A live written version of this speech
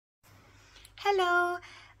Hello,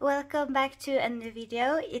 welcome back to a new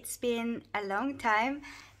video. It's been a long time.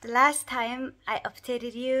 The last time I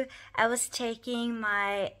updated you, I was taking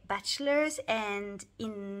my bachelor's and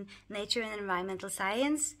in nature and environmental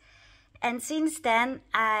science. And since then,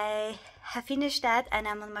 I have finished that and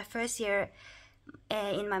I'm on my first year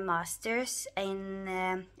in my master's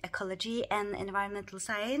in ecology and environmental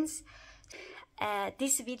science.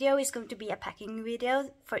 This video is going to be a packing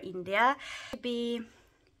video for India.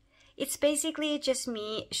 It's basically just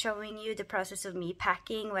me showing you the process of me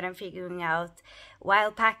packing, what I'm figuring out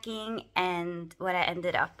while packing, and what I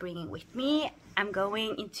ended up bringing with me. I'm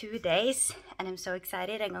going in 2 days and I'm so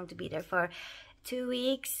excited. I'm going to be there for 2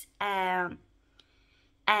 weeks and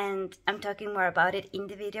I'm talking more about it in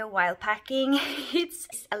the video while packing. It's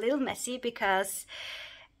a little messy because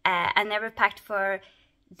I never packed for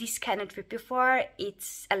this kind of trip before.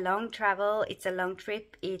 It's a long travel, it's a long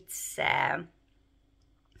trip, it's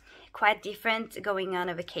quite different going on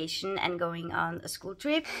a vacation and going on a school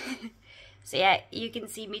trip. So yeah, you can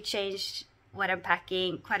see me change what I'm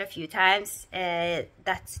packing quite a few times.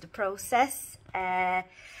 That's the process. But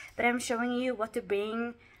I'm showing you what to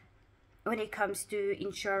bring when it comes to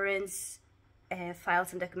insurance,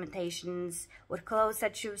 files and documentations, what clothes I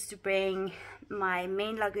choose to bring, my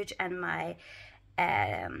main luggage and my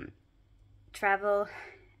travel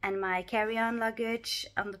and my carry-on luggage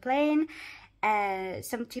on the plane.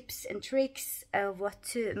 Some tips and tricks of what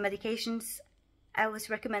medications I was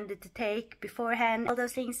recommended to take beforehand. All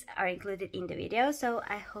those things are included in the video, so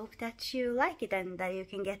I hope that you like it and that you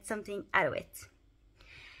can get something out of it.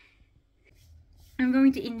 I'm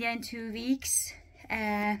going to India in 2 weeks.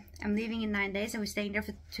 I'm leaving in 9 days and we're staying there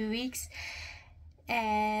for 2 weeks.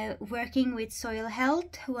 Working with soil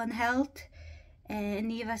health, One Health,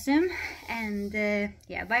 Nivasum, and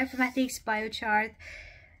yeah, bioinformatics, biochart.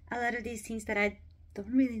 A lot of these things that I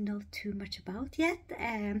don't really know too much about yet.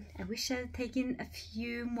 I wish I had taken a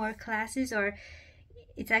few more classes, or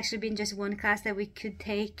it's actually been just one class that we could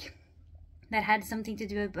take that had something to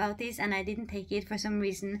do about this, and I didn't take it for some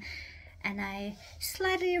reason, and I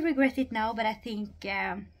slightly regret it now, but I think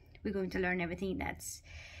we're going to learn everything that's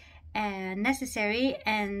necessary,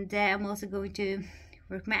 and I'm also going to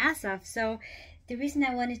work my ass off. So the reason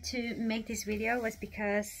I wanted to make this video was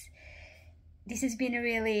because this has been a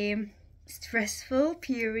really stressful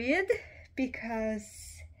period,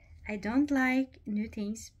 because I don't like new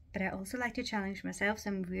things, but I also like to challenge myself,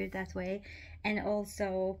 so I'm weird that way. And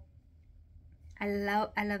also I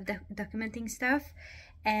love documenting stuff,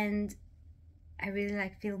 and I really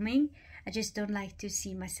like filming. I just don't like to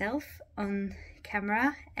see myself on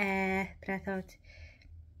camera, but I thought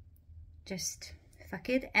just fuck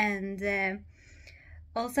it. And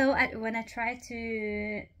also when I try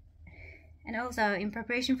to, and also in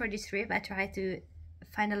preparation for this trip, I tried to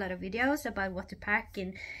find a lot of videos about what to pack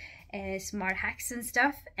and smart hacks and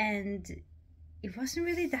stuff, and it wasn't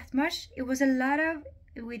really that much. It was a lot of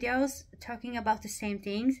videos talking about the same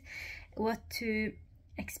things, what to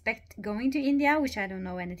expect going to India, which I don't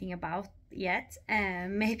know anything about yet.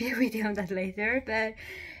 Maybe a video on that later, but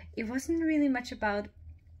it wasn't really much about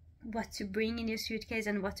what to bring in your suitcase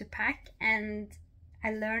and what to pack. And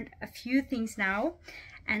I learned a few things now,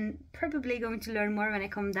 and probably going to learn more when I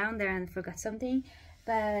come down there and forgot something.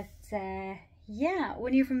 But yeah,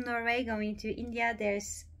 when you're from Norway going to India,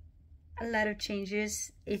 there's a lot of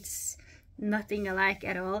changes. It's nothing alike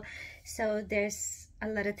at all, so there's a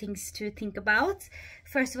lot of things to think about.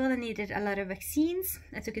 First of all, I needed a lot of vaccines.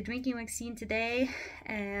 I took a drinking vaccine today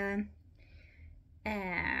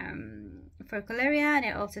for cholera, and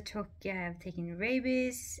I also took taking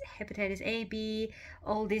rabies, hepatitis A, B,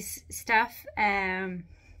 all this stuff.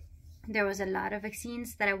 There was a lot of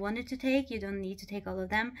vaccines that I wanted to take. You don't need to take all of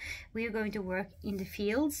them. We are going to work in the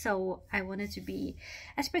field, so I wanted to be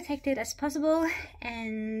as protected as possible,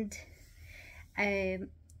 and I'm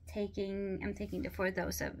taking the 4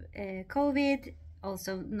 doses of COVID.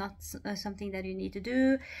 Also not something that you need to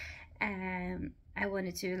do. I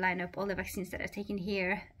wanted to line up all the vaccines that I've taken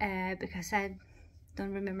here because I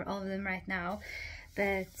don't remember all of them right now.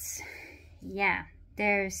 But yeah,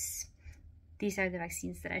 these are the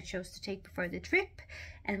vaccines that I chose to take before the trip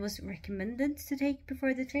and was recommended to take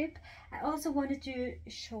before the trip. I also wanted to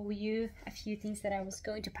show you a few things that I was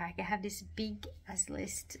going to pack. I have this big ass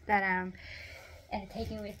list that I'm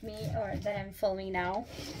taking with me, or that I'm filming now.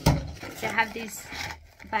 So I have this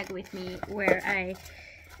bag with me where I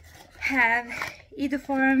have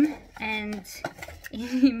Idoform and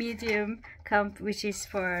medium comp, which is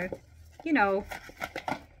for, you know,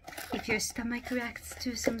 if your stomach reacts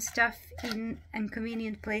to some stuff in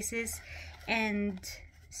inconvenient places, and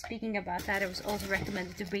speaking about that, I was also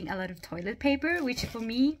recommended to bring a lot of toilet paper, which for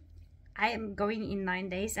me, I am going in 9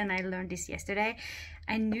 days and I learned this yesterday.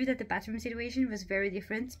 I knew that the bathroom situation was very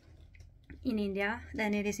different in India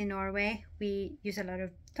than it is in Norway. We use a lot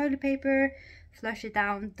of toilet paper, flush it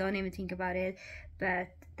down, don't even think about it, but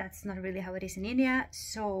that's not really how it is in India.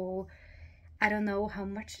 So I don't know how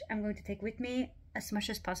much I'm going to take with me, as much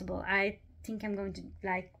as possible. I think I'm going to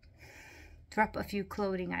like drop a few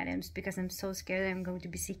clothing items because I'm so scared that I'm going to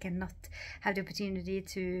be sick and not have the opportunity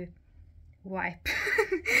to wipe.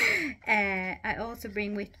 I also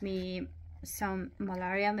bring with me some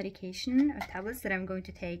malaria medication or tablets that I'm going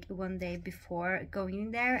to take 1 day before going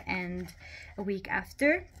in there and a week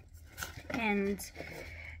after. And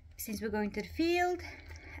since we're going to the field,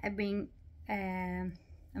 I bring a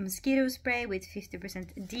mosquito spray with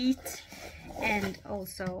 50% DEET, and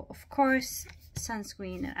also of course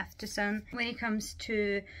sunscreen and after sun. When it comes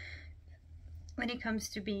to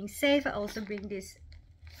being safe, I also bring this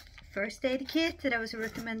first aid kit that I was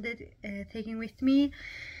recommended taking with me.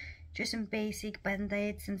 Just some basic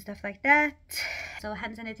band-aids and stuff like that. So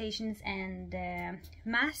hand sanitations and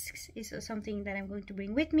masks is something that I'm going to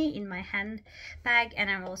bring with me in my handbag, and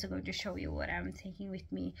I'm also going to show you what I'm taking with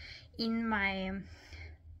me in my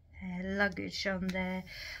luggage on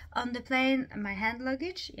the plane, my hand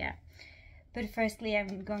luggage. Yeah, but firstly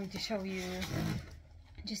I'm going to show you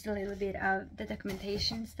just a little bit of the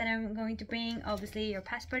documentations that I'm going to bring. Obviously your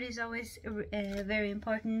passport is always very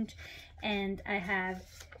important, and I have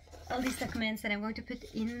all these documents that I'm going to put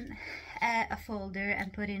in a folder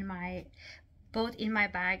and put in both in my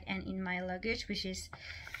bag and in my luggage, which is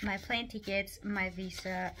my plane tickets, my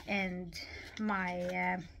visa, and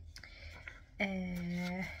my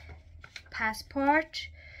passport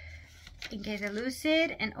in case I lose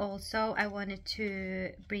it. And also I wanted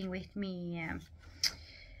to bring with me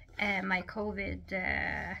my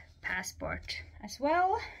COVID passport as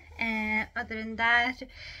well. And other than that,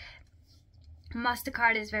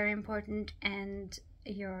 MasterCard is very important, and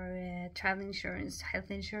your travel insurance, health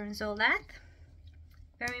insurance, all that,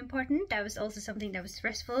 very important. That was also something that was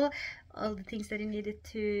stressful, all the things that I needed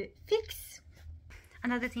to fix.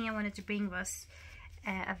 Another thing I wanted to bring was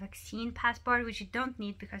a vaccine passport, which you don't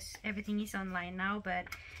need because everything is online now, but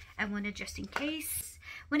I wanted just in case.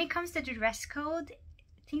 When it comes to the dress code,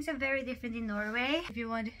 things are very different in Norway. If you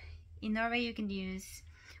want, in Norway you can use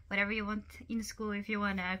whatever you want in school. If you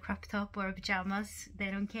want a crop top or pajamas,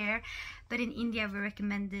 they don't care. But in India we're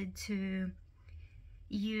recommended to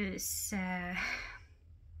use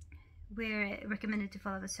we're recommended to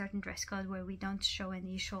follow a certain dress code where we don't show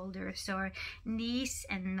any shoulders or knees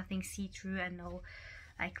and nothing see-through and no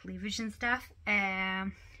like cleavage and stuff.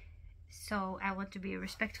 So I want to be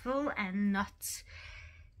respectful and not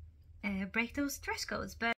break those dress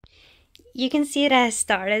codes. But you can see that I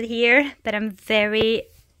started here, but I'm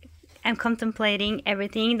contemplating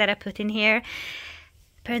everything that I put in here.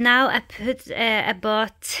 Per now I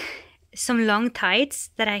bought some long tights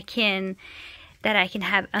that I can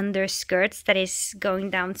have under skirts that is going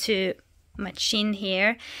down to my chin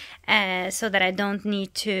here, so that I don't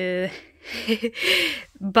need to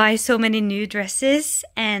buy so many new dresses.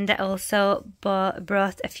 And I also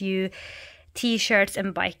brought a few t-shirts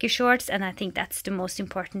and biker shorts, and I think that's the most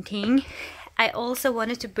important thing. I also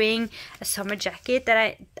wanted to bring a summer jacket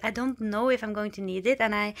that I don't know if I'm going to need it,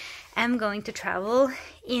 and I am going to travel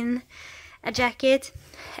in a jacket.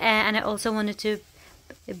 And I also wanted to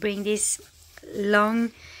bring these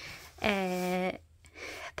long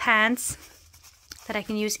pants that I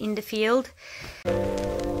can use in the field.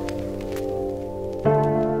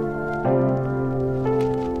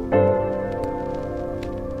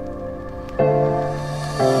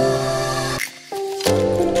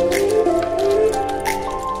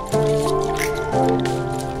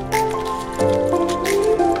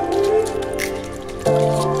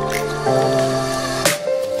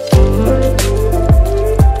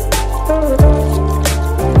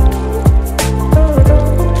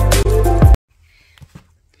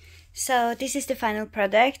 So this is the final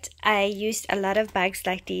product. I used a lot of bags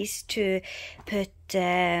like these to put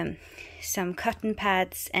some cotton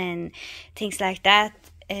pads and things like that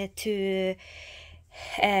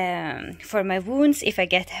for my wounds if I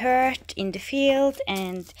get hurt in the field.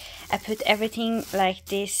 And I put everything like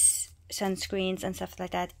this, sunscreens and stuff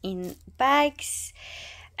like that, in bags.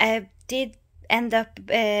 I did end up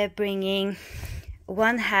bringing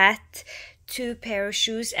one hat, 2 pair of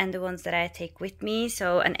shoes, and the ones that I take with me,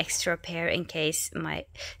 so an extra pair in case my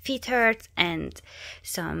feet hurt, and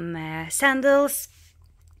some sandals.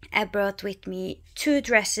 I brought with me 2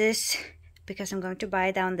 dresses because I'm going to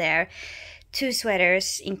buy down there, 2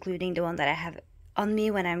 sweaters including the one that I have on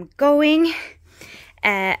me when I'm going.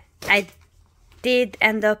 I did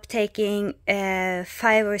end up taking 5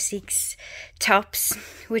 or 6 tops,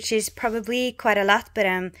 which is probably quite a lot,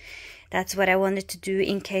 but that's what I wanted to do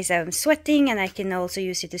in case I'm sweating, and I can also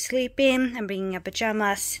use it to sleep in. I'm bringing up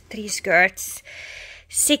pajamas, 3 skirts,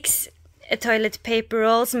 6 toilet paper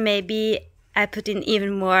rolls, maybe I put in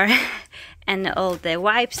even more, and all the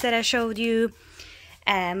wipes that I showed you.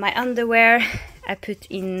 My underwear, I put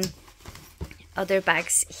in other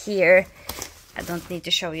bags here. I don't need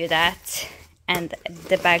to show you that. And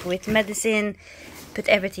the bag with medicine, put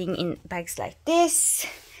everything in bags like this.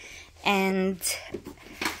 And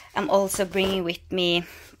I'm also bringing with me,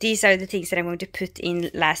 these are the things that I'm going to put in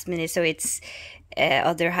last minute, so it's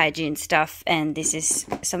other hygiene stuff, and this is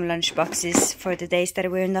some lunch boxes for the days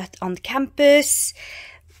that we're not on campus.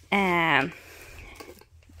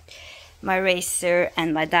 My razor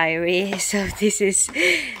and my diary. So this is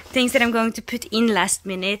things that I'm going to put in last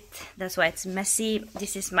minute. That's why it's messy.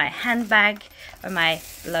 This is my handbag or my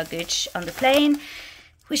luggage on the plane,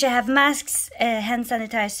 which I have masks, hand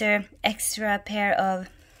sanitizer, extra pair of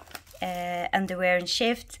underwear and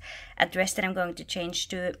shift, a dress that I'm going to change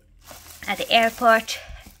to at the airport,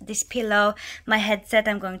 this pillow, my headset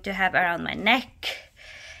I'm going to have around my neck,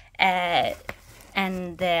 and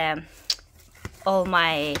all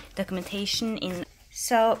my documentation in.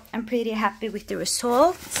 So I'm pretty happy with the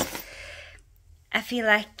results. I feel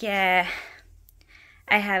like I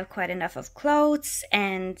have quite enough of clothes,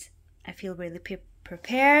 and I feel really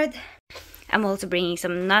prepared. I'm also bringing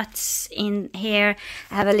some nuts in here.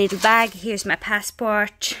 I have a little bag. Here's my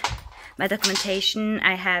passport, my documentation.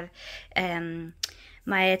 I have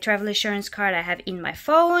my travel insurance card I have in my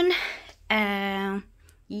phone.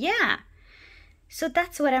 Yeah. So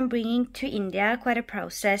that's what I'm bringing to India, quite a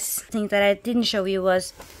process. The thing that I didn't show you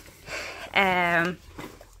was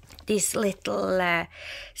this little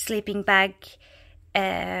sleeping bag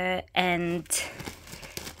and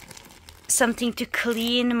something to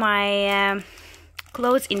clean my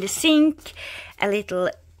clothes in the sink, a little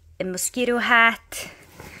mosquito hat,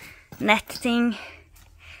 net thing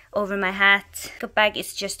over my hat. The bag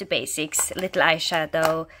is just the basics, a little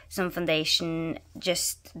eyeshadow, some foundation,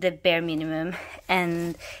 just the bare minimum.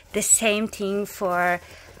 And the same thing for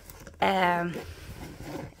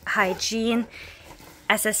hygiene.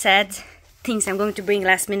 As I said, things I'm going to bring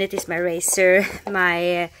last minute is my razor,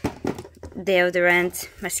 my deodorant,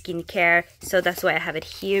 my skincare. So that's why I have it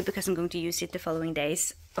here, because I'm going to use it the following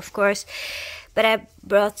days, of course. But I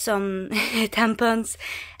brought some tampons,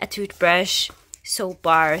 a toothbrush, soap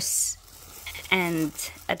bars, and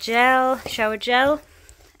a gel, shower gel,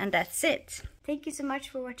 and that's it. Thank you so much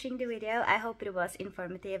for watching the video. I hope it was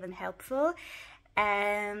informative and helpful.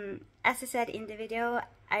 As I said in the video,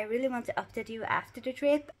 I really want to update you after the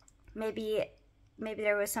trip. Maybe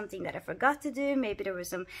there was something that I forgot to do. Maybe there were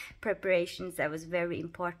some preparations that was very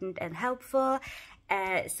important and helpful.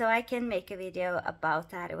 So I can make a video about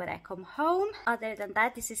that when I come home. Other than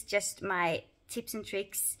that, this is just my tips and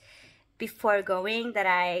tricks before going that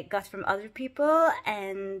I got from other people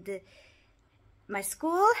and my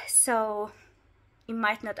school. So it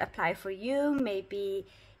might not apply for you. Maybe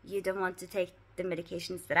you don't want to take the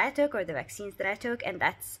medications that I took or the vaccines that I took, and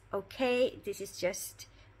that's okay. This is just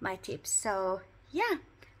my tips. So yeah,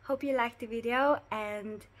 hope you liked the video,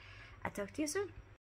 and I'll talk to you soon.